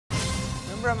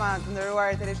Mirëmbrëma, të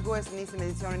nderuar televizionistë, nisim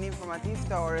edicionin informativ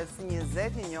të orës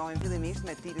 20. Ju njohim fillimisht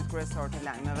me titujt kryesor të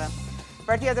lajmeve.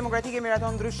 Partia Demokratike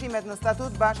miraton ndryshimet në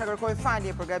statut, Basha kërkoi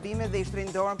falje për gabimet dhe i shtrin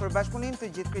dorën për bashkëpunim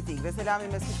të gjithë kritikëve. Selami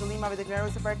mes fishkollimave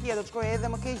deklaroi se partia do të shkojë edhe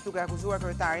më keq duke akuzuar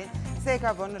kryetarin se e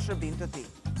ka vënë në shërbim të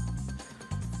tij.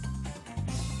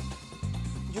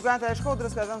 Gjykata e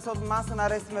Shkodrës ka dhënë sot masën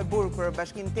arrest me burg për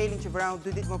bashkinë Telin që vrau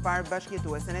 2 ditë më parë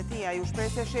bashkëjetuesen e tij. Ai u shpreh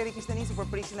se sherri kishte nisur për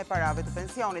prishjen e parave të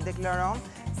pensionit, deklaron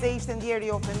se ishte ndjer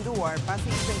i ofenduar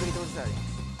pasi ishte ngritur zëri.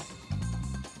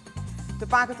 Të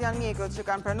pakët janë mjekët që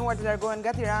kanë pranuar të largohen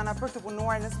nga Tirana për të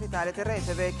punuar në spitalet e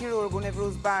rreteve. Kirurgu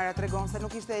Nevruz Bara tregon se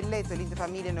nuk ishte lehtë të lindte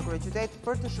familjen në kryeqytet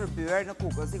për të shërbyer në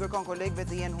Kukës. I kërkon kolegëve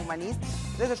të jenë humanist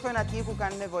dhe të shkojnë atje ku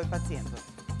kanë nevojë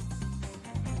pacientët.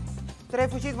 3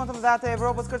 fuqitë më të mëdha të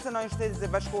Evropës kërcënojnë Shtetet e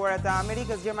Bashkuara të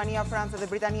Amerikës. Gjermania, Franca dhe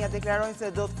Britania deklarojnë se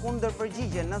do të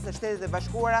kundërpërgjigjen nëse Shtetet e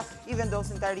Bashkuara i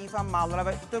vendosin tarifa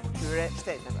mallrave të këtyre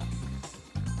shteteve.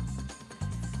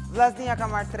 Vllaznia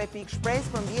ka marrë 3 pikë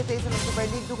shpresë për mbjetesën në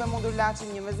Superligë duke mundur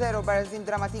Laçin 1-0, barazim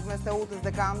dramatik mes Teutës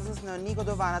dhe Kamzës në Niko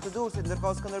Dovana të Durrësit,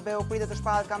 ndërkohë Skënderbeu pritet të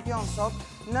shpahet kampion sot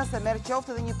nëse merr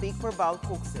qoftë edhe 1 pikë përballë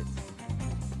Kukësit.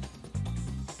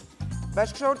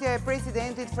 Bashkëshortja e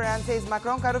presidentit francez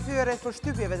Macron ka rrëfyer rreth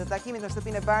përshtypjeve të takimit në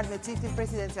shtëpinë e bardhë me çiftin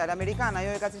presidencial amerikan.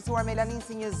 Ajo e ka cilësuar Melanin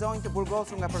si një zonjë të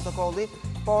burgosur nga protokolli,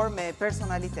 por me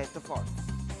personalitet të fortë.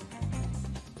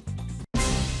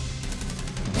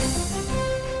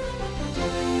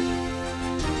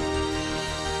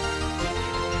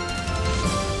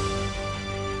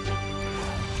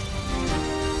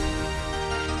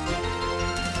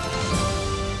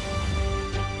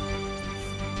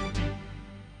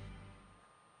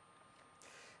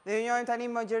 Dhe ju njohim tani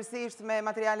më gjërësisht me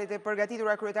materialet e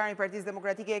përgatitura. Kryetari i Partisë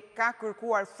Demokratike ka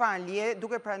kërkuar falje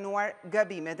duke pranuar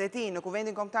gabimet e tij. Në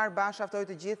Kuvendin Kombëtar Basha ftoi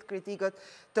të gjithë kritikët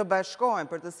të bashkohen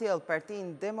për të sjellë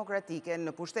Partinë Demokratike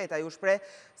në pushtet. Ai u shpreh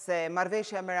se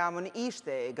marrëveshja me Ramën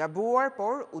ishte e gabuar,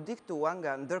 por u diktua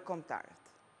nga ndërkombëtarët.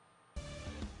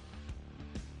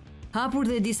 Hapur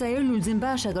dhe disa herë Lulzim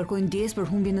Basha kërkoi ndjesë për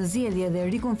humbjen në zgjedhje dhe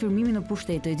rikonfirmimin në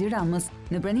pushtet të Edi Ramës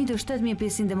në prani të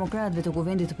 7500 demokratëve të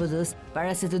Kuvendit të PD-s,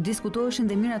 para se të diskutoheshin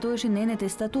dhe miratoheshin enet e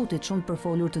statutit shumë të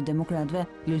përfolur të demokratëve.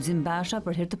 Lulzim Basha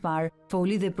për herë të parë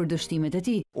foli dhe për dështimet e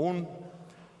tij. Unë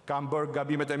kam bërë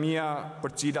gabimet e mia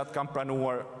për cilat kam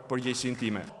pranuar përgjegjësinë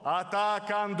time. Ata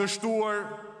kanë dështuar,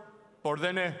 por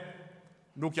dhe ne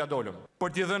nuk ja dolëm,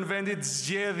 për t'i dhënë vendit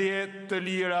zgjedhje të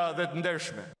lira dhe të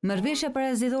ndershme. Marrëveshja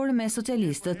parazgjedhore me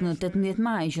socialistët në 18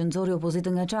 maj që nxorri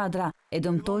opozitën nga çadra e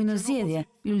dëmtoi në zgjedhje.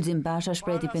 Lulzim Basha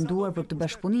shpreh i penduar për këtë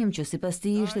bashkëpunim që sipas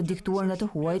tij ishte diktuar nga të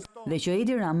huajt dhe që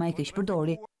Edi Rama e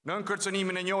keqpërdori. Në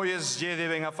kërcënimin e njohjes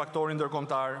zgjedhjeve nga faktori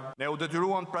ndërkombëtar, ne u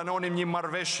detyruam të pranonim një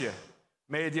marrëveshje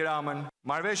me Edi Ramën.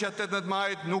 Marrëveshja 18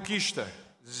 majit nuk ishte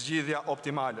zgjidhja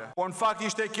optimale, por në fakt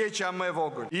ishte keqja më e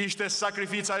vogël. Ishte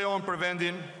sakrifica jonë për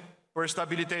vendin, për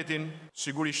stabilitetin,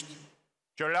 sigurisht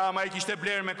që Rama i kishte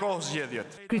blerë me kohë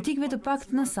zgjedhjet. Kritikëve të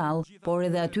paktë në sallë, por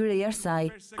edhe atyre jashtë saj,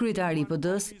 kryetari i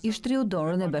PD-s i shtriu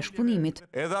dorën e bashkëpunimit.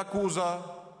 Edhe akuza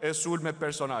e sulme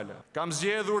personale. Kam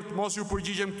zgjedhur të mos ju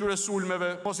përgjigjem këtyre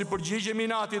sulmeve, mos i përgjigjem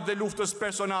inatit dhe luftës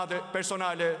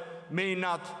personale me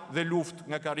inat dhe luft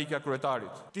nga karrika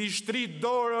kryetarit. Ti shtrit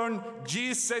dorën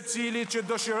gjithë secili që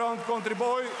dëshiron të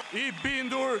kontriboj, i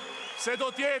bindur se do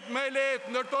t'jetë më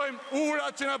lehtë ndërtojmë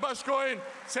urat që na bashkojnë,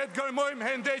 se të gërmojmë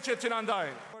hendeqet që na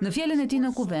ndajnë. Në fjalën e tij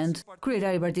në Kuvend,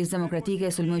 kryetari i Partisë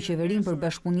Demokratike sulmoi qeverinë për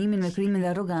bashkëpunimin me krimin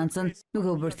dhe arrogancën, duke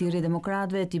u bërë thirrje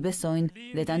demokratëve t'i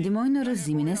besojnë dhe ta ndihmojnë në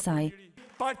rrëzimin e saj.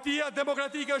 Partia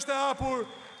Demokratike është e hapur.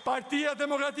 Partia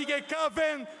Demokratike ka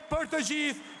vend për të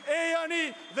gjithë, ejani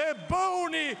dhe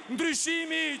bëuni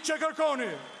ndryshimi që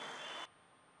kërkoni.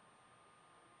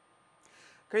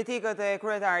 Kritikët e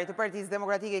kryetarit të Partisë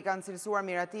Demokratike kanë cilësuar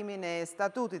miratimin e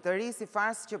statutit të ri si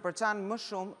farsë që përçan më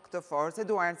shumë këtë forcë.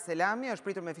 Eduard Selami është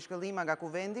pritur me fishkëllima nga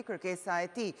Kuvendi, kërkesa e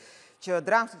tij që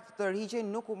drafti të tërhiqej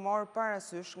nuk u mor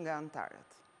parasysh nga anëtarët.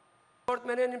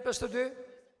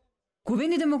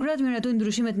 Kuvendi Demokrat miratoi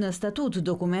ndryshimet në statut,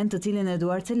 dokument të cilin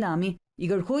Eduard Selami i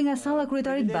kërkoi nga salla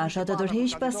kryetarit Basha të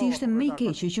tërheqë pasi ishte më i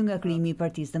keq që nga krimi i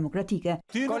Partisë Demokratike.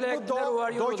 Ti nuk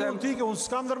do qëntike, unë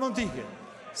s'kam dërmëntike,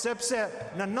 sepse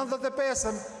në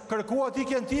 95-ën kërkua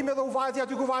tikjen time dhe u vajti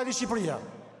aty ku vajti Shqipëria.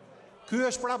 Ky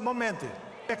është prapë momenti.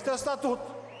 Me këtë statut,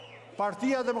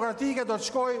 Partia Demokratike do të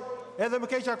shkoj edhe më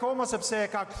keq akoma sepse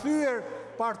ka kthyer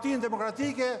Partinë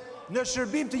Demokratike në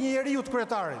shërbim të një njeriu të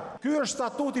kryetarit. Ky është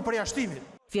statuti i përjashtimit.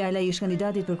 Fjala ish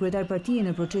kandidatit për kryetar partie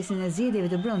në procesin e zgjedhjeve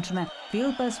të brendshme,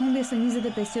 Prill pas humbjes së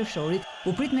 25 qershorit,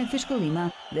 u prit me fishkëllima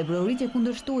dhe broritje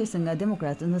kundërshtuese nga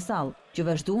demokratët në sallë, që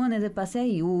vazhduan edhe pasi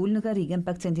ai u ul në karrigen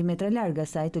pak centimetra larg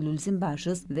asaj të Lulzim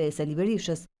Bashës dhe Sali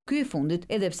Berishës. Ky i fundit,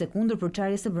 edhe pse kundër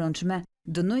përçarjes së brendshme,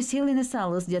 dënoi sjelljen e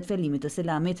sallës gjatë fjalimit të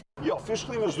selamit. Jo,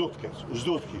 fishkëllime s'do të ketë,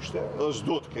 s'do të kishte, edhe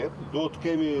s'do të ketë, do të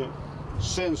kemi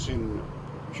sensin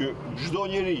që çdo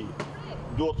njeri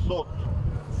do të thotë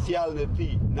fjalën e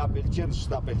tij na pëlqen,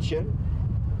 s'na pëlqen,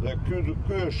 dhe ky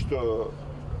është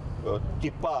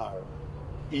tipar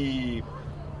i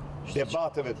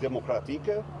debateve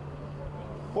demokratike,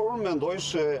 por unë mendoj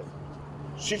se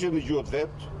siç e dëgjuat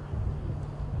vetë,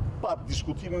 pa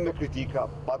diskutime me kritika,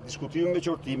 pa diskutime me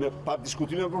qortime, pa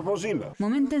diskutime me propozime.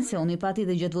 Moment tensioni pati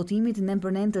dhe gjatë votimit nën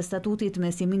përnen të statutit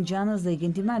mes Jemin Xhanës dhe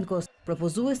Genti Malkos,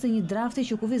 propozues të një drafti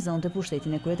që kufizonte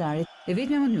pushtetin e kryetarit. E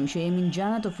vetmja mënyrë që Jemin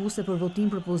Xhana të fuste për votim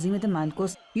propozimet e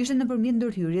Malkos ishte nëpërmjet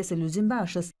ndërhyrjes së Lulzim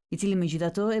Bashës, i cili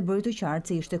megjithatë e bëri të qartë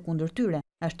se ishte kundër tyre.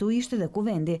 Ashtu ishte dhe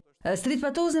kuvendi. Street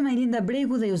Patoze, Majlinda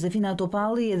Bregu dhe Josefina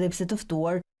Topalli, edhe pse të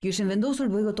ftuar, kishin vendosur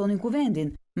bojkotonin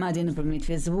kuvendin. Madje nëpërmjet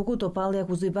Facebookut, Topalli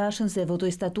akuzoi Bashën se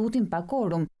votoi statutin pa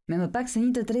korum, me më pak se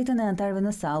 1/3 e anëtarëve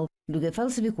në sallë, duke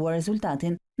falsifikuar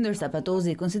rezultatin, ndërsa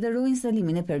Patozi konsideroi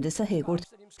instalimin e perdes së hekurt.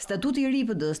 Statuti i ri i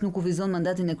PD-s nuk kufizon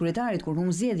mandatin e kryetarit kur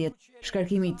humb zgjedhjet.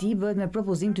 Shkarkimi i tij bëhet me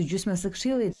propozim të gjysmës së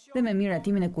Këshillit dhe me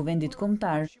miratimin e kuvendit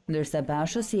kombëtar, ndërsa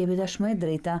Bashës i jepi tashmë e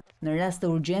drejta në rast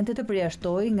të urgjente të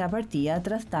përjashtojë nga partia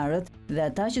tradhtarët dhe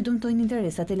ata që dëmtojnë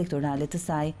interesat elektorale të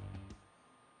saj.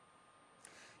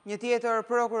 Një tjetër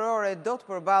prokurore do të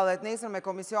përballet nesër me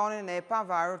komisionin e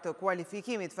pavarur të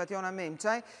kualifikimit. Fatjona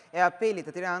Memçaj e apelit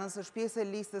të Tiranës është pjesë e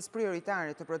listës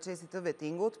prioritare të procesit të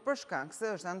vettingut për shkak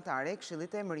se është anëtare e Këshillit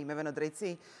të Emërimeve në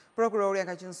Drejtësi. Prokuroria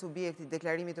ka qenë subjekti i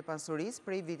deklarimit të pasurisë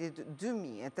prej vitit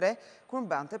 2003, kur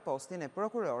mbante postin e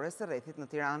prokurores së rrethit në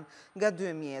Tiranë. Nga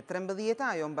 2013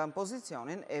 ajo mban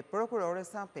pozicionin e prokurores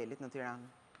së apelit në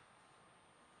Tiranë.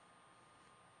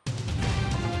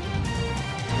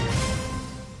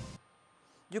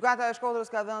 Gjykata e Shkodrës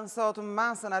ka dhënë sot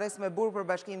masën arrest me burg për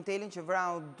Bashkim Telin që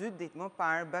vrau 2 ditë më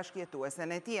parë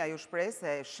bashkëjetuesen e tij. Ai u shpreh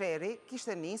se sherri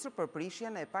kishte nisur për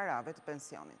prishjen e parave të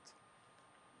pensionit.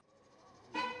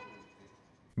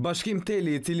 Bashkim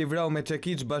Teli, i cili vrau me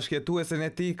çekiç bashkëjetuesen e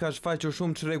tij, ka shfaqur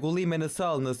shumë çrregullime në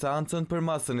sallë në seancën për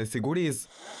masën e sigurisë.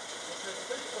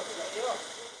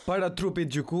 Para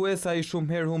trupit gjykues, ai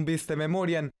shumë herë humbiste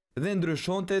memorien dhe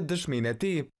ndryshonte dëshminë e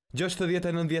tij.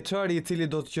 69 vjeçari, i cili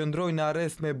do të qëndrojë në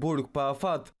arrest me burg pa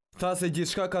afat, tha se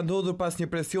gjithçka ka ndodhur pas një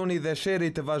presioni dhe sherri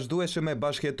të vazhdueshëm me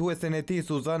bashkëjetuesen e tij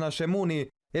Suzana Shemuni,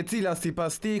 e cila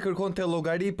sipas tij kërkonte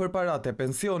llogari për paratë e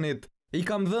pensionit. I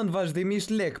kam dhënë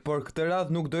vazhdimisht lek, por këtë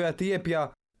radhë nuk doja t'i jepja,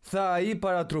 tha ai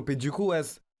para trupit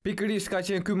gjykues. Pikërisht ka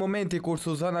qenë ky momenti kur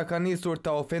Suzana ka nisur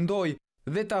ta ofendoj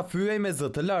dhe ta fyej me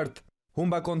zë të lartë.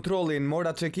 Humba kontrollin,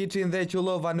 mora çekiçin dhe e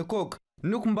qullova në kokë.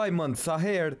 Nuk mbaj mend sa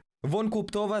herë. Vonë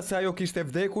kuptova se ajo kishte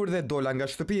vdekur dhe dola nga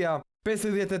shtëpia.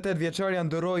 58 vjeçarja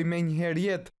ndërroi menjëherë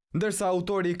jetë, ndërsa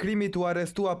autori i krimit u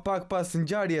arrestua pak pas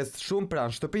ngjarjes shumë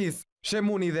pranë shtëpisë.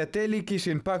 Shemuni dhe Teli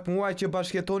kishin pak muaj që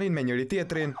bashkëjetonin me njëri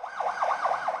tjetrin.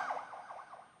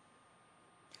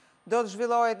 Do të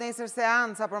zhvillohet nesër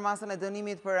seanca për masën e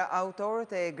dënimit për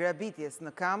autorët e grabitjes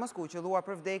në Kamës, ku u qellua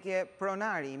për vdekje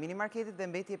pronari i minimarketit dhe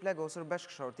mbeti i plagosur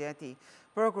bashkëshortja e tij.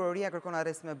 Prokuroria kërkon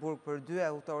arrest me burg për 2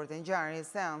 autorët e ngjarjes.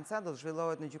 Seanca do të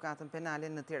zhvillohet në gjykatën penale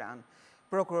në Tiranë.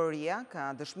 Prokuroria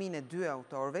ka dëshminë e 2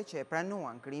 autorëve që e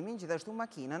pranuan krimin, gjithashtu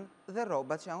makinën dhe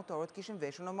rrobat që autorët kishin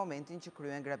veshur në momentin që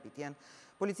kryen grabitjen.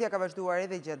 Policia ka vazhduar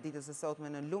edhe gjatë ditës së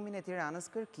sotme në lumin e Tiranës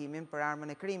kërkimin për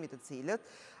armën e krimit, të cilët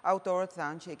autorët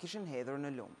thanë që e kishin hedhur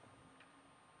në lum.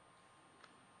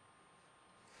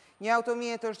 Një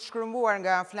automjet është shkrumbuar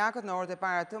nga flakët në orët e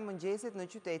para të mëngjesit në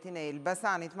qytetin e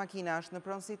Elbasanit. Makina është në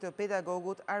pronësi të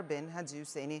pedagogut Arben Haxhi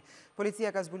Huseni. Policia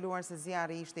ka zbuluar se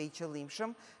zjarri ishte i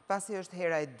qëllimshëm, pasi është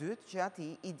hera e dytë që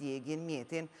atij i djegin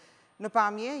mjetin. Në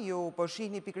pamje, ju po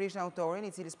shihni pikërisht autorin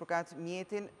i cili spërkat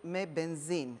mjetin me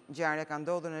benzin. Ngjarja ka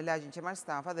ndodhur në lagjin Qemar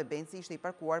Stafa dhe benzi ishte i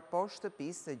parkuar poshtë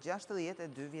shtëpisë së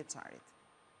 62 vjeçarit.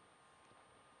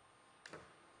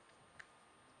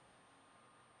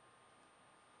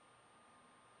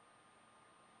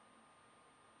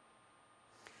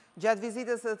 Gjatë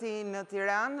vizitës së tij në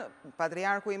Tiranë,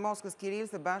 patriarku i Moskës Kirill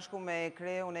së bashku me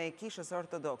kreun e kishës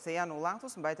ortodokse Jan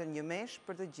Ullatus mbajtën një mesh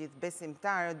për të gjithë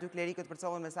besimtarët. 2 klerikët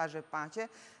përcollën mesazhe paqe,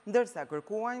 ndërsa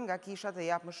kërkuan nga kisha të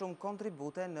japë më shumë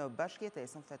kontribute në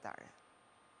bashkëjetesën fetare.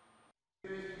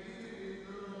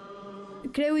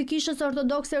 Kreu i Kishës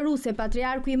Ortodokse Ruse,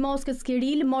 Patriarku i Moskës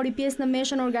Prill, mori pjesë në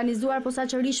meshën organizuar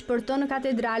posaçërisht për të në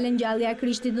Katedralen Ngjallja e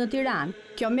Krishtit në Tiranë.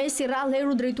 Kjo mesh si rrallë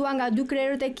u drejtua nga dy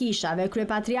krerët e kishave,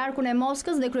 kryepatriarkun e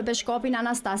Moskës dhe kryepeshkopin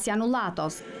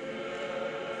Anastasianullatos.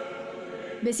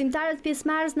 Besimtarët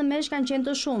pjesëmarrës në mesh kanë qenë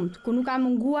të shumtë, ku nuk kanë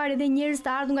munguar edhe njerëz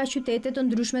të ardhur nga qytete të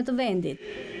ndryshme të vendit.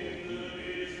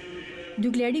 Dy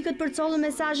klerikët përcollën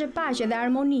mesazhe paqe dhe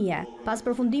harmonie. Pas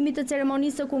përfundimit të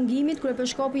ceremonisë së kungimit,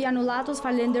 kryepeshkopi Janullatos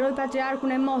falenderoi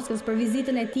patriarkun e Moskës për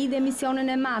vizitën e tij dhe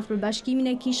misionin e madh për bashkimin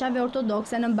e kishave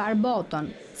ortodokse në mbar botën.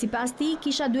 Sipas tij,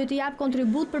 kisha duhet të jap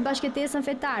kontribut për bashkëtesën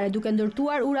fetare, duke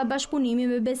ndërtuar ura bashkëpunimi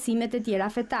me besimet e tjera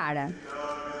fetare.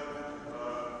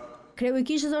 Kreu i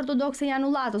Kishës Ortodokse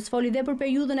Janullatos foli dhe për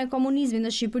periudhën e komunizmit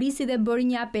në Shqipëri si dhe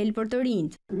bëri një apel për të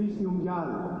rinjt. Krishti u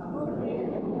ngjall.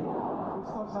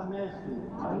 Hristos anesti.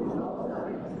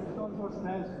 Hristos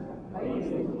voshmesi.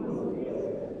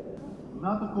 Në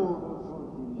atë kohë,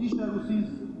 kisha e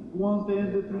Rusisë guante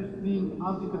ende tryeznin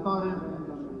antifetare,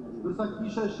 ndërsa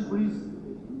kisha e Shqipërisë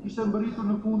kishte mbërritur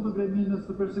në fund të greminës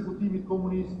të persekutimit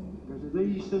komunist dhe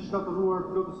ishte shkatëruar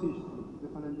plotësisht.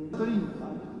 Të rinjt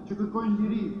që kërkojnë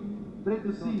liri,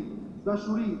 drejtësi,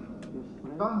 dashuri,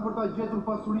 kanë për ta gjetur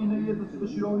pasurinë e jetës që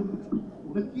dëshirojnë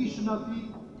në kishën atij,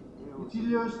 i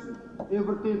cili është e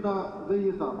vërteta dhe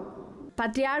jeta.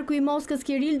 Patriarku i Moskës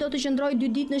Prill do të qëndrojë 2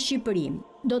 ditë në Shqipëri.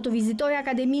 Do të vizitojë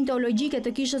Akademinë Teologjike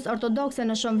të Kishës Ortodokse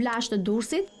në Shënvlash të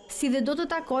Durrësit, si dhe do të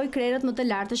takojë krerët më të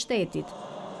lartë të shtetit.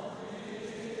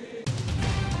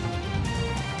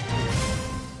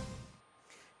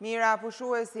 Mira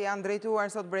pushuesi janë drejtuar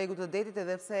sot bregut të detit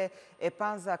edhe pse e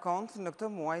pazakont në këtë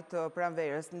muaj të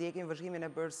pranverës ndjekin vëzhgimin e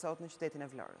bërë sot në qytetin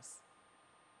e Vlorës.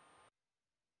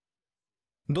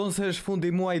 Ndonse është fundi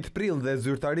muajit prill dhe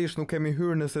zyrtarisht nuk kemi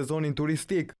hyrë në sezonin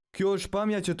turistik, kjo është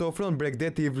pamja që të ofron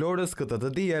bregdeti i Vlorës këtë të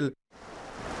diel.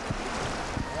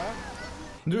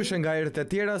 Ndryshe nga herët e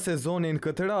tjera, sezonin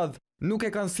këtë radhë nuk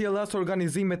e kanë sjell as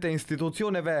organizimet e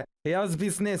institucioneve e as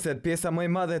bizneset, pjesa më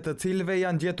e madhe të cilëve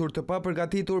janë gjetur të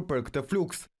papërgatitur për këtë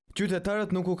fluks.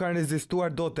 Qytetarët nuk u kanë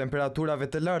rezistuar dot temperaturave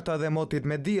të larta dhe motit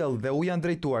me diell dhe u janë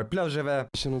drejtuar plazheve.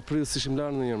 Që në prill s'ishim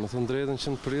larë ndonjëherë, më thënë drejtën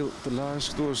që në prill të larësh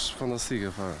këtu është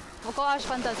fantastike fare. Po koha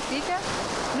është fantastike,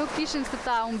 nuk kishin se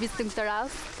ta humbistim këtë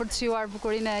rast për të shijuar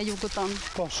bukurinë e jugut tonë.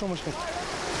 Po, shumë është këtë.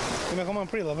 Me koma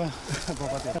në prill, apo? Po,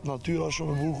 patjetër. Natyra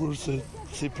shumë e bukur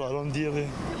si pranon dielli.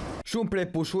 Shumë prej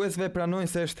pushuesve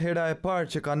pranojnë se është hera e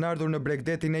parë që kanë ardhur në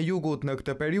bregdetin e jugut në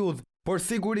këtë periudhë, por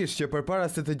sigurisht që përpara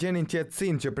se të gjenin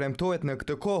qetësinë që premtohet në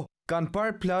këtë kohë, kanë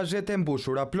parë plazhet e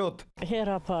mbushura plot.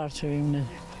 Hera parë që vim në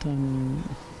të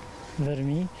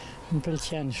Vermi, më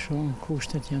pëlqen shumë,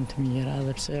 kushtet janë të mira,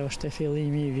 dhe pse është e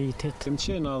fillimi i vitit. Kem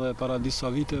qenë edhe para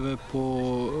disa viteve, po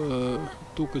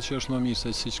duket që është më mirë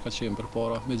se siç ka qenë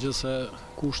përpara, megjithëse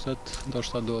kushtet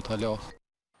ndoshta duhet hala.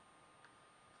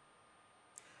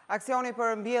 Aksioni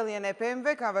për mbjelljen e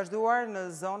pemëve ka vazhduar në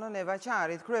zonën e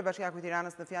Vaçarit. Kryebashkiaku i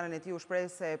Tiranës në fjalën e tij u shpreh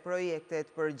se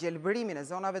projektet për gjelbërimin e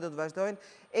zonave do të vazhdojnë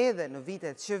edhe në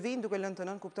vitet që vijnë, duke lënë të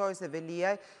nënkuptojë se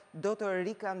Veliaj do të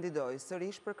rikandidojë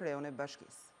sërish për kreun e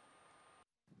bashkisë.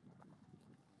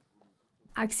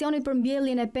 Aksioni për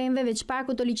mbjelljen e pemëve veç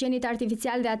parkut të liçenit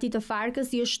artificial dhe atij të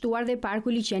Farkës i është shtuar dhe parku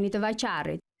i liçenit të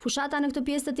Vaçarit. Fushata në këtë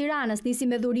pjesë të Tiranës nisi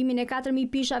me dhurimin e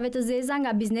 4000 pishave të zeza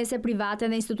nga biznese private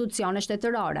dhe institucione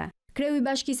shtetërore. Kreu i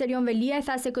bashkisë Erion Veliaj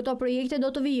tha se këto projekte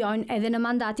do të vijojnë edhe në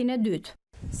mandatin e dytë.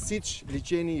 Siç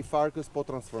liçeni i Farkës po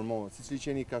transformohet, siç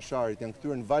liçeni i Kasharit janë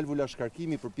kthyer në valvula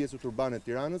shkarkimi për pjesët urbane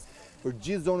të Tiranës, për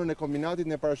gjithë zonën e kombinatit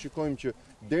ne parashikojmë që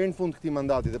deri në fund këtij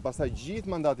mandati dhe pastaj gjithë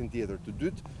mandatin tjetër të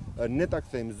dytë ne ta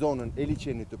kthejmë zonën e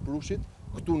liçenit të Prushit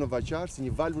këtu në Vaçar si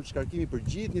një valvulë shkarkimi për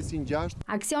gjithë njësinë 6.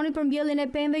 Aksioni për mbjelljen e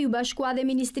pemëve ju bashkua dhe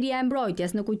Ministria e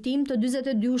Mbrojtjes në kujtim të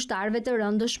 42 ushtarëve të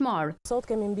rënë dëshmor. Sot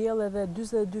kemi mbjellë edhe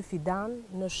 42 fidan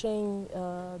në shenjë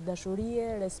dashurie,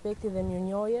 respekti dhe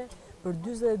mirënjohje për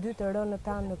 42 të rënë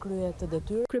tanë në krye të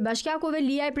detyrë. Kryebashkiaku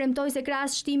Veliaj premtoi se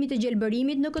krahas shtimit të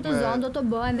gjelbërimit në këtë zonë do të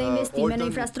bëhen dhe investime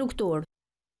në infrastrukturë.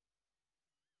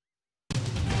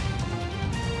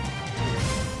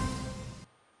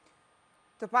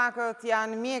 Të pakët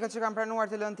janë mjekët që kanë pranuar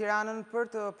të lënë Tiranën për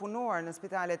të punuar në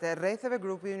spitalet e rretheve.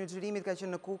 Grupi i menaxherimit ka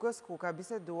qenë në Kukës, ku ka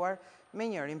biseduar me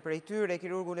njërin prej tyre.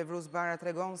 Kirurgu Levruz Bara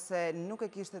tregon se nuk e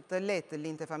kishte të lehtë të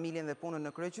lindte familjen dhe punën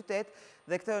në kryeqytet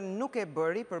dhe këtë nuk e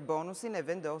bëri për bonusin e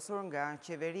vendosur nga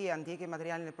qeveria. Ndjekje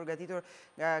materialin e përgatitur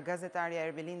nga gazetarja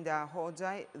Ermelinda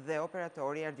Hoxhaj dhe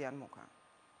operatori Ardian Muka.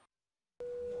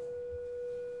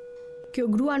 Kjo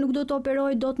grua nuk do të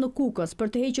operojë dot në Kukës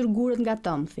për të hequr gurët nga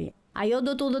tëmthi. Ajo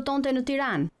do të udhëtonte në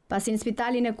Tiranë, pasi në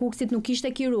spitalin e Kukësit nuk kishte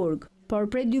kirurg. por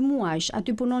prej 2 muajsh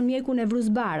aty punon mjeku Nevruz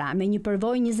Bara me një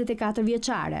përvojë 24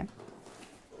 vjeçare.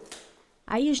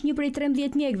 Ai është një prej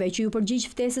 13 mjekëve që ju përgjigj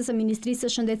ftesës së Ministrisë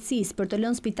së Shëndetësisë për të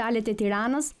lënë spitalet e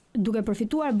Tiranës, duke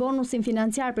përfituar bonusin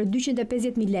financiar për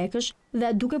 250.000 lekësh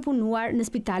dhe duke punuar në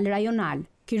spital rajonal.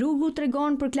 Kirurgu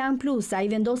tregon për Klan Plus se ai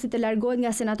vendosi të largohet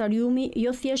nga senatoriumi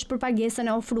jo thjesht për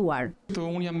pagesën e ofruar.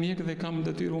 Unë jam mjek dhe kam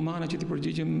detyrë humane që t'i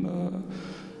përgjigjem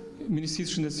Ministrisë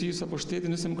së Shëndetësisë apo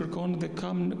shtetit nëse më kërkon dhe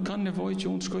kanë nevojë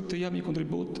që unë të shkoj të jap një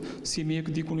kontribut si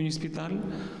mjek diku në një spital.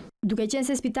 Duke qenë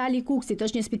se spitali i Kukësit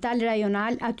është një spital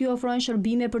rajonal, aty ofrojnë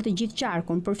shërbime për të gjithë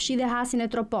qarkun, përfshi dhe hasin e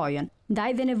tropojën,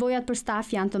 ndaj dhe nevojat për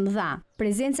staf janë të mëdha.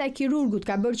 Prezenca e kirurgut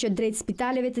ka bërë që drejt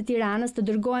spitaleve të Tiranës të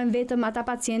dërgohen vetëm ata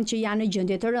pacientë që janë në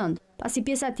gjendje të rëndë, pasi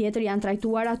pjesa tjetër janë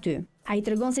trajtuar aty. Ai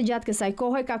tregon se gjatë kësaj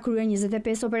kohe ka kryer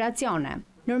 25 operacione.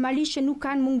 Normalisht që nuk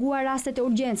kanë munguar rastet e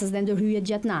urgjencës dhe ndërhyjet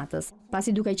gjatë natës,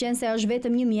 pasi duke qenë se është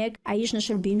vetëm një mjek, ai është në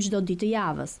shërbim çdo ditë të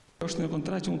javës. Është në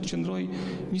kontratë që unë të qëndroj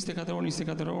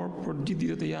 24 orë për gjithë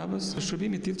ditët e javës,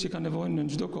 shërbimi i tillë që ka nevojë në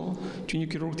çdo kohë që një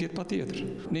kirurg të jetë patjetër.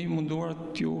 Ne jemi munduar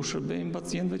t'ju shërbejmë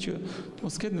pacientëve që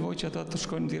mos ketë nevojë që ata të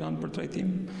shkojnë në Tiranë për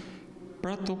trajtim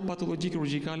për ato patologji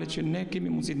kirurgjikale që ne kemi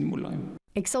mundësi të mbulojmë.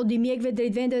 Eksodi i mjekëve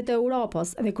drejt vendeve të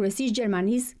Europës dhe kryesisht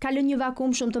Gjermanisë ka lënë një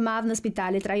vakum shumë të madh në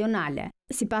spitalet rajonale.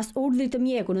 Sipas urdhrit të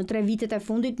mjeku, në 3 vitet e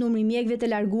fundit numri i mjekëve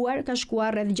të larguar ka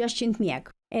shkuar rreth 600 mjek.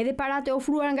 Edhe paratë e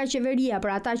ofruara nga qeveria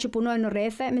për ata që punojnë në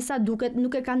rrethe, me sa duket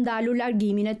nuk e kanë ndalur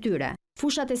largimin e tyre.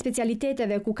 Fushat e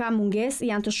specialiteteve ku ka mungesë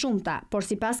janë të shumta, por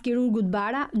sipas kirurgut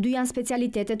Bara, 2 janë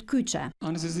specialitetet kyçe.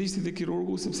 Anestezisti dhe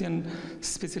kirurgu sepse janë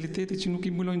specialitete që nuk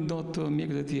i mbulojnë dot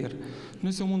mjekët e tjerë.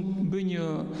 Nëse mund bëj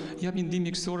jap një ndihmë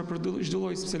mjekësore për çdo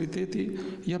lloj specialiteti,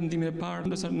 jap ndihmën e parë,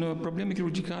 ndërsa në probleme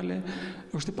kirurgjikale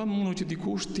është e pamundur që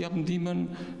dikush të jap ndihmën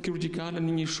kirurgjikale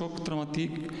në një shok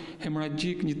traumatik,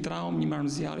 hemorragjik, një traumë, një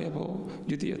marrëzjarje apo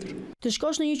gjë tjetër. Të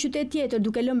shkosh në një qytet tjetër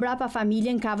duke lënë mbrapa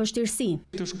familjen ka vështirësi.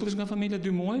 Të shkëputesh nga familja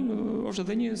 2 muaj është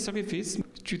edhe një sakrificë.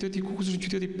 Qyteti i Kukës është një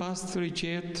qytet i pastër, i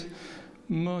qetë,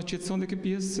 më qetëson dhe kjo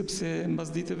pjesë sepse mbas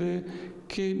ditëve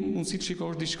ke mundësi të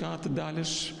shikosh diçka, të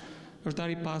dalësh, është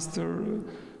ari i pastër.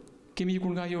 Kemi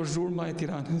ikur nga ajo zhurma e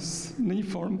Tiranës, në një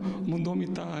formë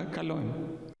mundohemi ta kalojmë.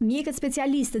 Mjekët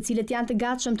specialistë të cilët janë të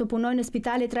gatshëm të punojnë në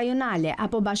spitalet rajonale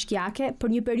apo bashkiake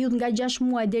për një periudhë nga 6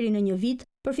 muaj deri në 1 vit,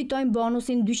 përfitojnë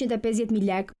bonusin 250.000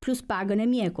 lekë plus pagën e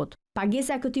mjekut.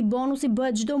 Pagesa e këtij bonusi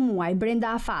bëhet çdo muaj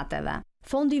brenda afateve.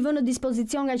 Fondi i vënë në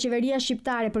dispozicion nga qeveria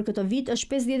shqiptare për këtë vit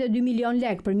është 52 milion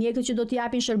lekë për mjekët që do të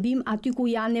japin shërbim aty ku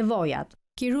janë nevojat.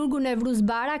 Kirurgu Nevruz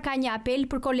Bara ka një apel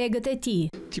për kolegët e tij.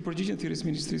 Ti përgjigjen thirrjes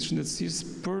Ministrisë së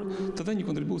Shëndetësisë për të dhënë një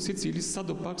kontribut secili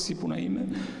sadopak si puna ime.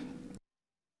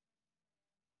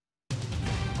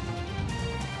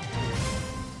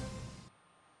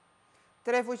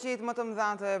 Tre fuqit më të mëdha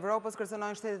të Evropës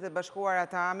kërcënojnë Shtetet e Bashkuara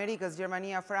të Amerikës,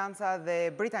 Gjermania, Franca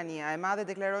dhe Britania. E madhe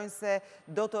deklarojnë se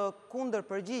do të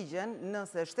kundërpërgjigjen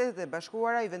nëse Shtetet e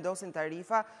Bashkuara i vendosin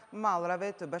tarifa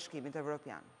mallrave të Bashkimit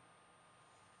Evropian.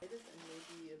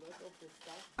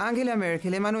 Angela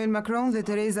Merkel, Emmanuel Macron dhe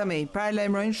Theresa May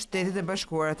paralajmërojnë Shtetet e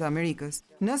Bashkuara të Amerikës.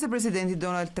 Nëse presidenti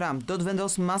Donald Trump do të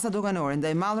vendosë masa doganore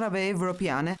ndaj mallrave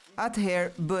evropiane,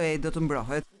 atëherë BE do të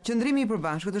mbrohet. Qëndrimi i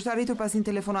përbashkët është arritur pas një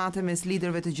telefonate mes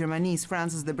liderëve të Gjermanisë,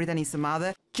 Francës dhe Britanisë së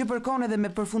Madhe, që përkon edhe me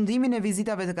përfundimin e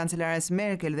vizitave të kancelares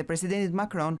Merkel dhe presidentit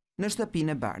Macron në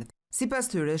shtëpinë e Bardhë. Sipas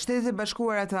tyre, Shtetet e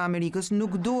Bashkuara të Amerikës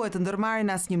nuk duhet të ndërmarrin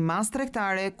asnjë masë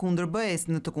tregtare kundër BE-s,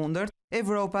 në të kundërt,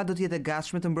 Evropa do të jetë e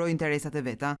gatshme të mbrojë interesat e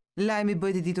veta. Lajmi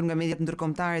bëhet i ditur nga mediat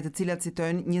ndërkombëtare, të cilat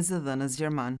citojnë një zëdhënës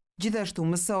gjerman. Gjithashtu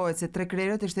mësohet se tre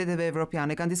krerët e shteteve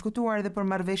evropiane kanë diskutuar edhe për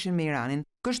marrëveshjen me Iranin.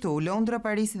 Kështu, Londra,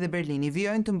 Parisi dhe Berlini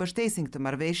vijojnë të mbështesin këtë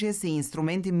marrëveshje si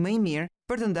instrumenti më i mirë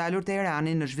për të ndalur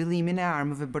Teheranin në zhvillimin e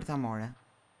armëve bërthamore.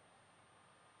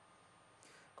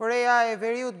 Korea e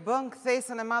Veriut bën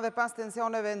kthesën e madhe pas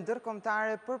tensioneve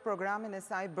ndërkombëtare për programin e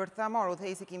saj bërthamor.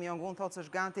 Udhëheqësi Kim Jong-un thotë se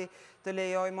është gati të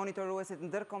lejojë monitoruesit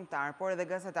ndërkombëtar, por edhe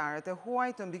gazetarët e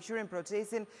huaj të mbikëqyrin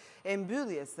procesin e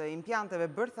mbylljes së impianteve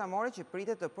bërthamore që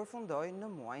pritet të përfundojë në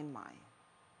muajin maj.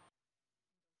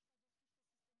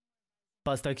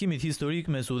 Pas takimit historik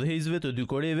mes udhëheqësve të dy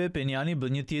Koreve, Penjani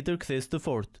bën një tjetër kthes të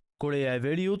fortë. Korea e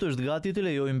Veriut është gati të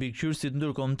lejojë mbikëqyrësit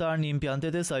ndërkombëtar në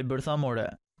impiantet e saj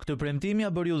bërthamore. Këtë premtim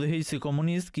ja bëri udhëheqësi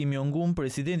komunist Kim Jong-un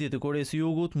presidentit të Koreas së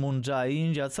Jugut Moon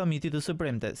Jae-in gjatë samitit të së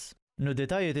premtes. Në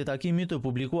detajet e takimit të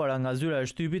publikuara nga zyra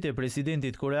e shtypit e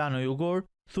presidentit koreano-jugor,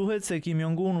 thuhet se Kim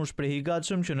Jong-un u shpreh i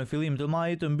gatshëm që në fillim të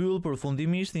majit të mbyll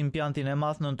përfundimisht impiantin e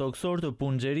madh nëntoksor të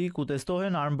Punxheri ku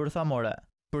testohen armë bërthamore.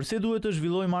 Përse duhet të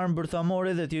zhvillojmë armë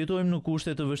bërthamore dhe të jetojmë në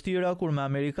kushte të vështira kur me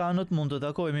amerikanët mund të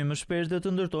takohemi më shpesh dhe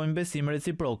të ndërtojmë besim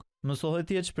reciprok, mësohet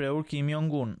të jetë shprehur Kim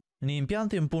Jong-un. Në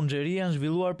impjantin Punxheri janë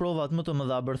zhvilluar provat më të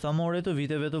mëdha bërthamore të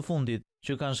viteve të fundit,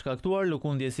 që kanë shkaktuar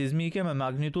lëkundje sismike me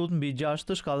magnitudë mbi 6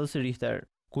 të shkallës Richter.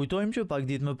 Kujtojmë që pak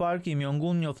ditë më parë Kim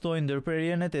Jong-un njoftoi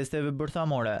ndërprerjen e testeve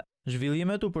bërthamore.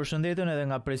 Zhvillimet u përshëndetën edhe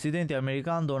nga presidenti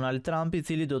amerikan Donald Trump, i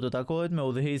cili do të takohet me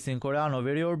udhëheqësin koreano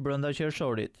verior brenda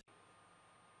qershorit.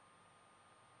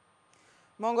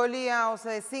 Mongolia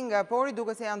ose Singapori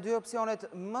duke se janë dy opsionet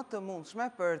më të mundshme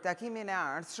për takimin e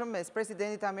ardhshëm mes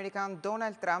presidentit amerikan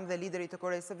Donald Trump dhe liderit të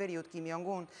Koreas së Veriut Kim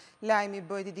Jong-un. Lajmi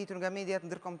bëhet i ditur nga mediat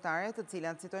ndërkombëtare, të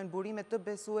cilat citojnë burime të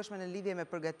besueshme në lidhje me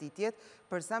përgatitjet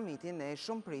për samitin e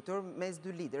shumë pritur mes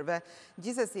dy liderëve.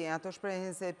 Gjithsesi, ato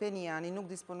shprehin se Pyongyang nuk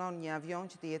disponon një avion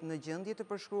që të jetë në gjendje të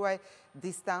përshkruajë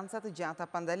distanca të gjata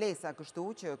pa ndalesa, kështu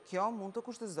që kjo mund të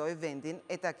kushtëzojë vendin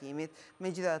e takimit.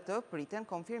 Megjithatë, priten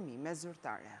konfirmime zyrtare.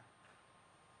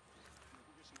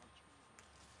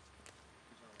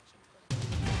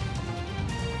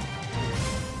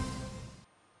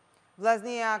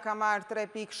 Vllaznia ka marrë 3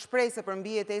 pikë shprehse për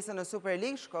mbijetesën në Super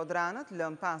League. Shkodranët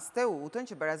lën pas Teutën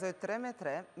që barazoi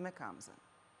 3-3 me Kamzën.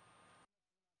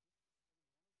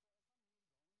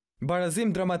 Barazim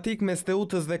dramatik mes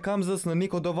Teutës dhe Kamzës në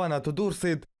Niko Dovana të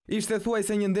Durrësit. Ishte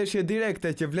thuajse një ndeshje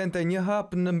direkte që vlente një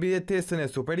hap në mbijetesën e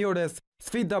superiores.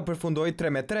 Sfida përfundoi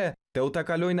 3-3. Teuta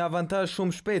kaloi në avantazh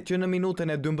shumë shpejt që në minutën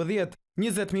e 12,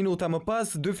 20 minuta më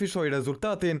pas, dy fishoi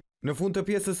rezultatin. Në fund të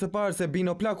pjesës së parë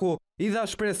Sebino Plaku i dha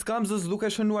shpresë Kamzës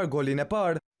duke shënuar golin e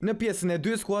parë. Në pjesën e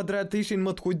 2 skuadrat ishin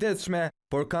më të kujdesshme,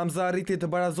 por Kamza arriti të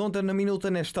barazonte në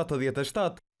minutën e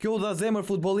 77. Kjo u dha zemër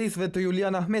futbollistëve të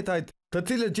Julian Ahmetajt, të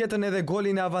cilët gjetën edhe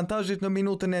golin e avantazhit në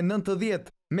minutën e 90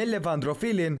 me Levandro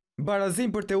Filin. Barazim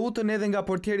për Teutën edhe nga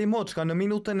portieri Moçka në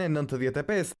minutën e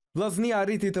 95. Vllaznia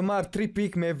arriti të marrë 3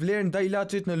 pikë me vlerë ndaj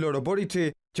Laçit në Loro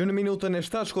Boriçi, që në minutën e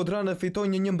 7 Shkodranët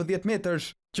fitoi një 11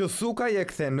 metërsh, që Sukaj e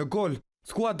kthen në gol.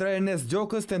 Skuadra e Ernest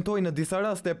Gjokës tentoi në disa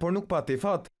raste, por nuk pati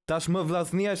fat. Tashmë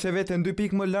vllaznia sheh veten 2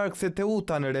 pikë më larg se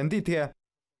Teuta në renditje.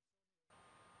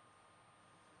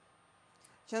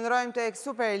 Qëndrojmë tek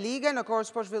Superliga, në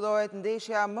Korçë po zhvillohet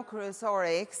ndeshja më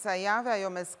kryesore e kësaj jave, ajo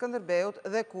me Skënderbeut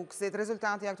dhe Kukësit.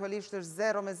 Rezultati aktualisht është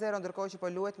 0-0, ndërkohë që po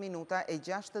luhet minuta e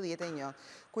 61.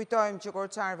 Kujtojmë që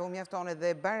korçarëve u mjafton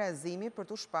edhe barazimi për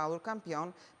të shpallur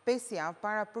kampion 5 javë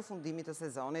para përfundimit të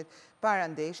sezonit. Para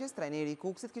ndeshjes, trajneri i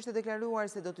Kukësit kishte deklaruar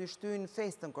se do të shtyjnë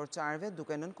festën korçarëve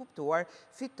duke nënkuptuar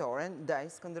fitoren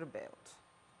ndaj Skënderbeut.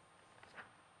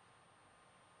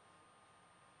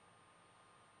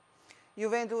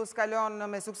 Juventus kalon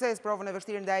me sukses provën e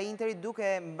vështirë ndaj Interit duke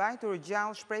mbajtur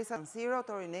gjallë shpresat. San Siro,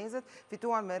 torinezët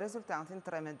fituan me rezultatin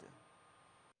 3-2.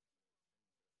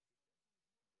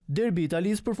 Derbi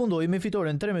italisë përfundoi me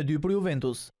fitoren 3-2 për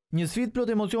Juventus. Një sfidë plot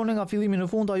emocione nga fillimi në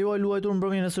fund, ajo e luajtur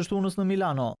mbrëmjen e së shtunës në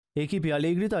Milano. Ekipi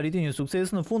Allegrit arriti një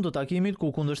sukses në fund të takimit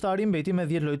ku kundërshtari mbeti me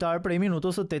 10 lojtarë prej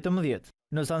minutës së 18.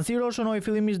 Në San Siro shënoi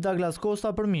fillimisht Douglas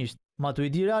Costa për miqt.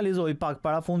 Matuidi realizoi pak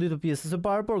para fundit të pjesës së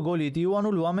parë, por goli i tij u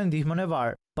anulua me ndihmën e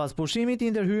VAR. Pas pushimit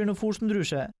Inter hyri në fushë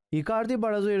ndryshe. Icardi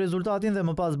barazoi rezultatin dhe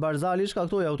më pas Barzali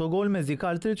shkaktoi autogol me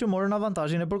Zikaltrit që morën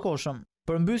avantazhin e përkohshëm.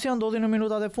 Përmbysja ndodhi në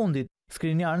minutat e fundit.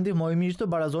 Skriniar ndihmoi miqtë të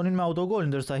barazonin me autogol,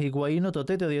 ndërsa Higuain në të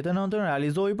 89-ën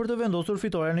realizoi për të vendosur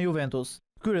fitoren në Juventus.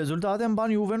 Ky rezultat e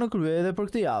mban Juve në krye edhe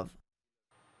për këtë javë.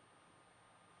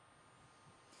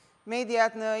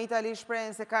 Mediat në Itali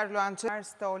shprehen se Carlo Ancelotti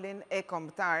stolin e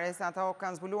kombëtares. Ata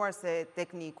kanë zbuluar se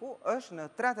tekniku është në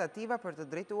tratativa për të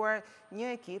drejtuar një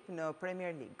ekip në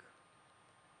Premier League.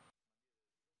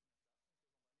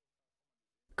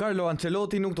 Carlo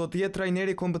Ancelotti nuk do të jetë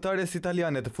trajneri kombëtares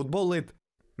italiane të futbollit.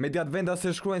 Mediat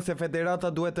vendase shkruajnë se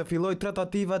federata duhet të fillojë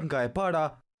tratativat nga e para.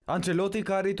 Ancelotti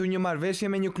ka arritur një marrëveshje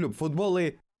me një klub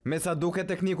futbolli. Me sa duket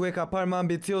tekniku e ka parë më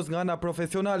ambicioz nga ana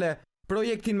profesionale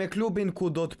projektin me klubin ku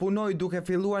do të punoj duke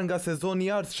filluar nga sezoni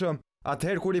i ardhshëm,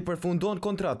 atëherë kur i përfundon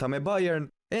kontrata me Bayern.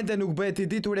 Ende nuk bëhet i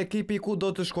ditur ekipi ku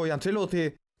do të shkojë Ancelotti.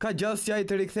 Ka gjasja i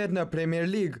të rikthehet në Premier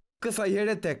League, kësaj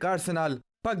here tek Arsenal.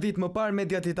 Pak ditë më parë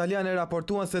mediat italiane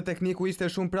raportuan se tekniku ishte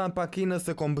shumë pranë pakinës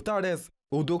së kombëtares.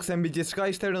 U duk se mbi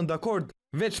gjithçka ishte rënë dakord,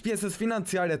 veç pjesës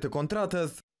financiare të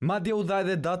kontratës. Madje u dha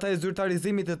edhe data e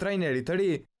zyrtarizimit të trajnerit të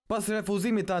ri. Pas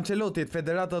refuzimit të Ancelottit,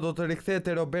 federata do të rikthehet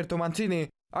te Roberto Mancini,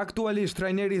 aktualisht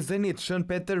trajneri i Zenit Shën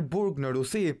Peterburg në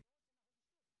Rusi.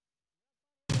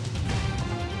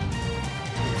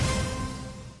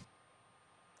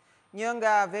 Një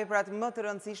nga veprat më të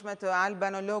rëndësishme të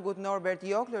albanologut Norbert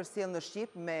Jokler sjell në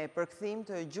Shqip me përkthim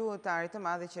të gjuhëtarit të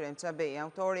madh Qerem Çabej.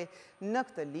 Autori në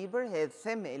këtë libër hedh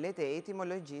themelet e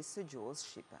etimologjisë së gjuhës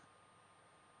shqipe.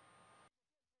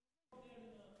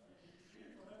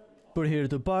 Për herë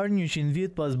të parë, 100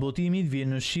 vjet pas botimit vjen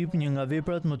në Shqip një nga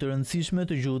veprat më të rëndësishme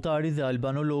të gjuhëtarit dhe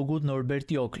albanologut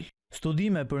Norbert Jokl.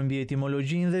 Studime për mbi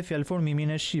etimologjinë dhe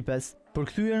fjalformimin e shqipes,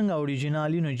 përkthyer nga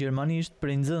origjinali në gjermanisht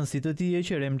prej nxënësit të tij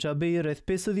Qerem Çabei rreth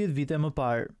 50 vite më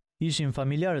parë. Ishin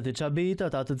familjarët e Çabeit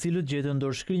ata të cilët gjetën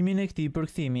dorëshkrimin e këtij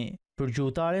përkthimi. Për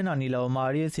gjuhëtaren Anila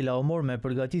Omari, e cila u mor me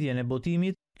përgatitjen e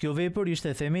botimit, kjo vepër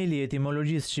ishte themeli i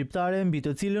etimologjisë shqiptare mbi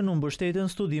të cilën u mbështeten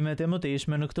studimet e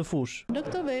mëtejshme në këtë fushë. Në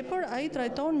këtë vepër ai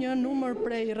trajton një numër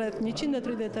prej rreth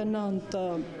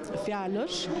 139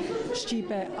 fjalësh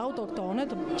shqipe autoktone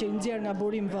që i nxjerr nga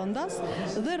burim vendas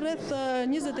dhe rreth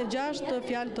 26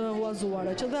 fjalë të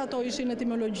huazuara, që dhe ato ishin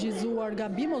etimologjizuar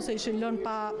gabim ose ishin lënë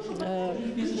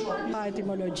pa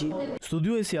etimologji.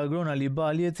 Studiuesi agron Ali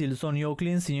Bali e cilëson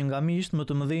Joklin si një nga miqtë më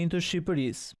të mëdhenj të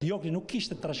Shqipërisë. Jokli nuk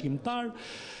kishte trashëgimtar,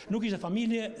 nuk ishte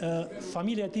familje,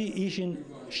 familja e tij ishin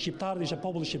shqiptarë, ishte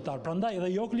populli shqiptar. Prandaj edhe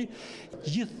Jokli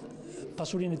gjithë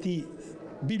pasurinë e tij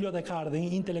bibliotekare dhe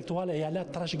intelektuale ja la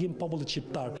trashëgim popullit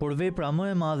shqiptar. Por vepra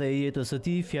më e madhe e jetës së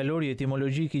tij, fjalori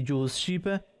etimologjik i gjuhës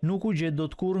shqipe, nuk u gjet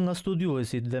dot kurrë nga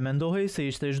studiuesit dhe mendohej se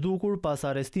ishte zhdukur pas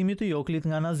arrestimit të Joklit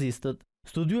nga nazistët.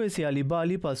 Studiuesi Ali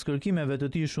Bali, pas kërkimeve të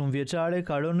tij shumë vjeçare,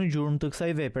 ka rënë në gjurmë të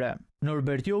kësaj vepre.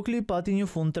 Norbert Jokli pati një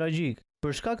fund tragjik.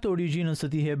 Për shkak të origjinës së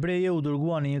tij hebreje, u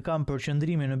dërgua në një kamp për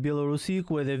qëndrimi në Bielorusi,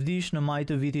 ku edhe vdiq në maj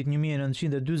të vitit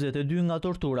 1942 nga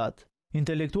torturat.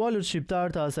 Intelektualët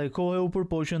shqiptar të asaj kohe u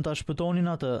përpoqën ta shpëtonin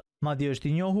atë. Madje është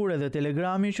i njohur edhe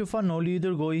telegrami që Fanoli i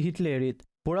dërgoi Hitlerit.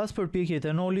 Por as përpjekjet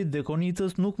e Nolit dhe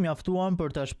Konicës nuk mjaftuan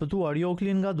për ta shpëtuar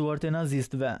Joklin nga duart e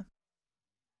nazistëve.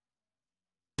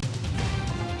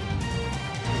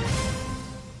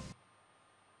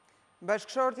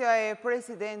 Bashkëshortja e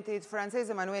presidentit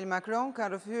francez Emmanuel Macron ka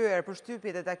rrëfyer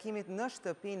përshtypjet e takimit në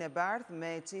shtëpinë e bardhë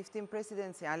me çiftin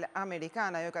presidencial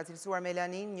amerikan. Ajo ka cilësuar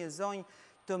Melanin një zonjë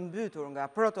të mbytur nga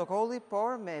protokolli,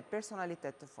 por me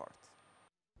personalitet të fortë.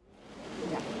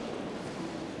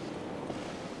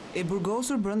 E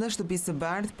burgosur brenda shtëpisë së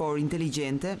bardhë, por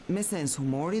inteligjente, me sens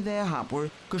humori dhe e hapur.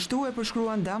 Kështu e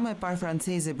përshkruan dama e parë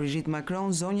franceze Brigitte Macron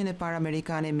zonjën e parë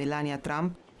amerikane Melania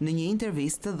Trump në një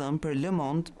intervistë të dhënë për Le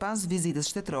Monde pas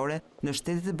vizitës shtetërore në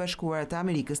Shtetet e Bashkuara të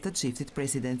Amerikës të çiftit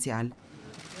presidencial.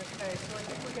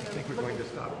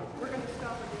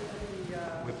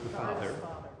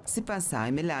 Sipas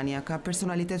saj, Melania ka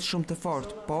personalitet shumë të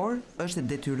fortë, por është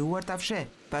detyruar ta fshehë,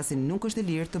 pasi nuk është e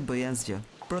lirë të bëjë asgjë.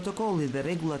 Protokolli dhe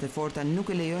rregullat e forta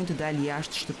nuk e lejojnë të dalë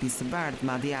jashtë shtëpisë së bardhë,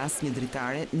 madje asnjë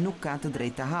dritare nuk ka të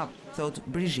drejtë ta hapë, thot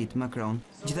Brigitte Macron.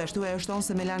 Gjithashtu ajo shton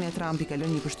se Melania Trump i ka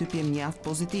lënë një përshtypje mjaft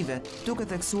pozitive, duke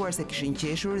theksuar se kishin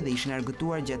qeshur dhe ishin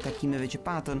argëtuar gjatë takimeve që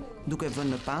patën, duke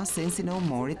vënë në pas sensin e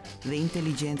humorit dhe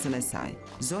inteligjencën e saj.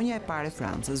 Zonja e parë e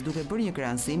Francës, duke bërë një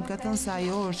krahasim, ka thënë se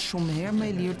ajo është shumë herë më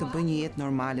e lirë të bëjë një jetë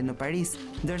normale në Paris,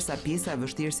 ndërsa pjesa e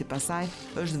vështirë sipas saj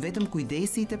është vetëm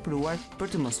kujdesi i tepruar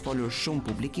për të mos folur shumë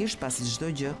publikisht, pasi çdo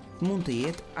gjë mund të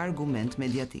jetë argument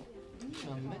mediatik.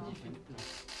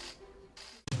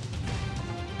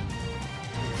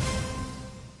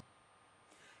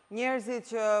 Njerëzit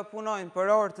që punojnë për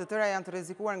orë të tëra janë të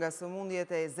rrezikuar nga sëmundjet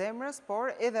e zemrës,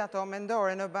 por edhe ato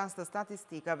mendore. Në bazë të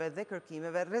statistikave dhe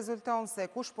kërkimeve rezulton se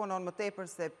kush punon më tepër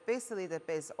se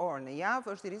 55 orë në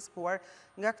javë është i rrezikuar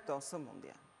nga këto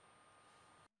sëmundje.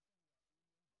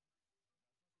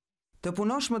 Të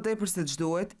punosh më tepër se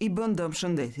ç'duhet i bën dëm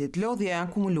shëndetit. Lodhja e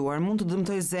akumuluar mund të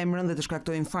dëmtojë zemrën dhe të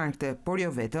shkaktojë infarkte, por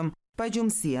jo vetëm.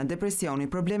 Pagjumësia,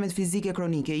 depresioni, problemet fizike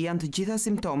kronike janë të gjitha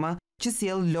simptoma që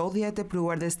sjell lodhja e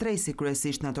tepruar dhe stresi,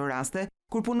 kryesisht në ato raste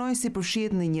kur punojësi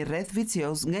përfshihet në një rreth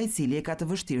vicioz nga i cili e ka të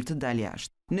vështirë të dalë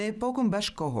jashtë. Në epokën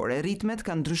bashkëkohore, ritmet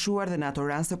kanë ndryshuar dhe në ato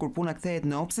raste kur puna kthehet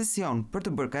në obsesion për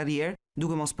të bërë karrierë,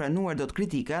 duke mos pranuar dot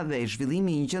kritika dhe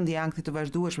zhvillimi i një gjendje ankthi të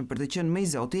vazhdueshme për të qenë më i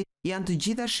zoti, janë të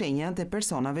gjitha shenjat e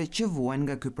personave që vuajnë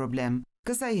nga ky problem.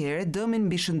 Kësaj here, dëmin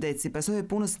mbi shëndet si pasojë e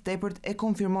punës së tepërt e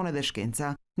konfirmon edhe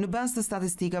shkenca. Në bazë të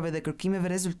statistikave dhe kërkimeve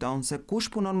rezulton se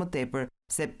kush punon më tepër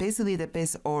se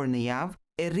 55 orë në javë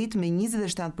e rrit me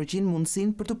 27%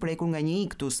 mundësinë për të prekur nga një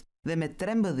iktus dhe me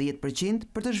 13%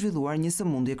 për të zhvilluar një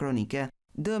sëmundje kronike.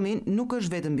 Dëmi nuk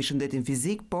është vetëm mbi shëndetin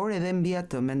fizik, por edhe mbi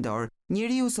atë mendor.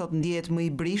 Njeriu sot ndihet më i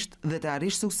brisht dhe të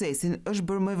arrish suksesin është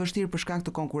bërë më e vështirë për shkak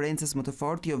të konkurrencës më të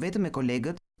fortë, jo vetëm me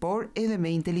kolegët, por edhe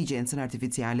me inteligjencën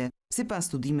artificiale. Sipas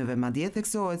studimeve, madje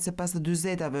theksohet se pas të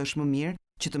 40-tave është më mirë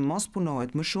që të mos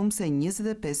punohet më shumë se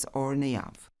 25 orë në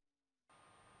javë.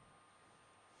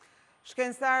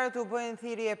 Shkencëtarët u bëjnë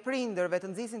thirrje prindërve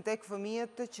të nxisin tek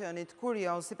fëmijët të qenit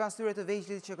kurioz. Sipas tyre, të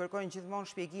vegjëlit që kërkojnë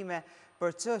gjithmonë shpjegime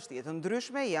për çështje të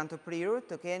ndryshme janë të prirur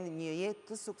të kenë një jetë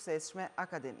të suksesshme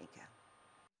akademike.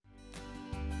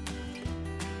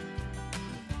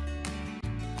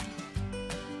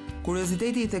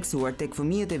 Kurioziteti i theksuar tek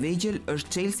fëmijët e vegjël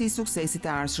është çelësi i suksesit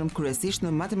të ardhshëm kryesisht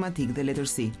në matematikë dhe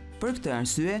letërsi. Për këtë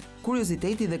arsye,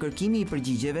 kurioziteti dhe kërkimi i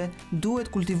përgjigjeve duhet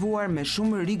kultivuar me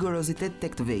shumë rigorozitet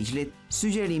tek të vegjëlit.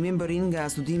 Sugjerimi mbërrin nga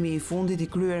studimi i fundit i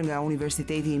kryer nga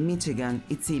Universiteti i Michigan,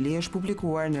 i cili është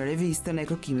publikuar në revistën e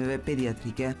kërkimeve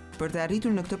pediatrike. Për të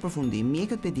arritur në këtë përfundim,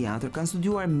 mjekët pediatër kanë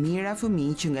studiuar mijëra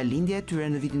fëmijë që nga lindja e tyre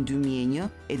në vitin 2001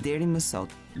 e deri më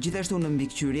sot. Gjithashtu në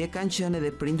mbikëqyrje kanë qenë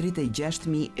edhe prindrit e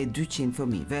 6200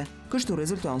 fëmijëve. Kështu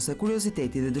rezulton se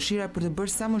kurioziteti dhe dëshira për të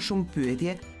bërë sa më shumë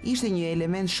pyetje ishte një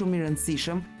element shumë i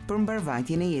rëndësishëm për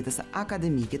mbarvajtjen e jetës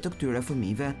akademike të këtyre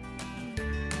fëmijëve.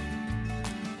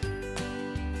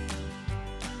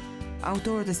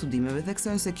 Autorët e studimeve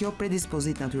theksojnë se kjo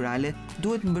predispozit natyrale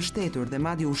duhet mbështetur dhe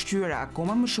madje ushqyer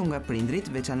akoma më shumë nga prindrit,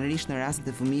 veçanërisht në rastet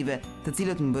e fëmijëve të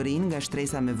cilët mbërrin nga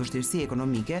shtresa me vështirësi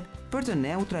ekonomike, për të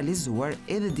neutralizuar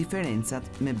edhe diferencat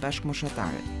me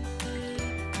bashkëmoshatarët.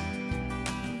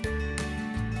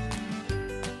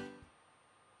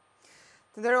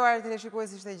 Të nderuar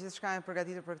teleshikues, ishte gjithçka e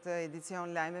përgatitur për këtë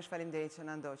edicion lajmesh. Faleminderit që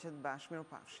na ndoqët bashkë.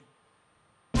 Mirupafshim.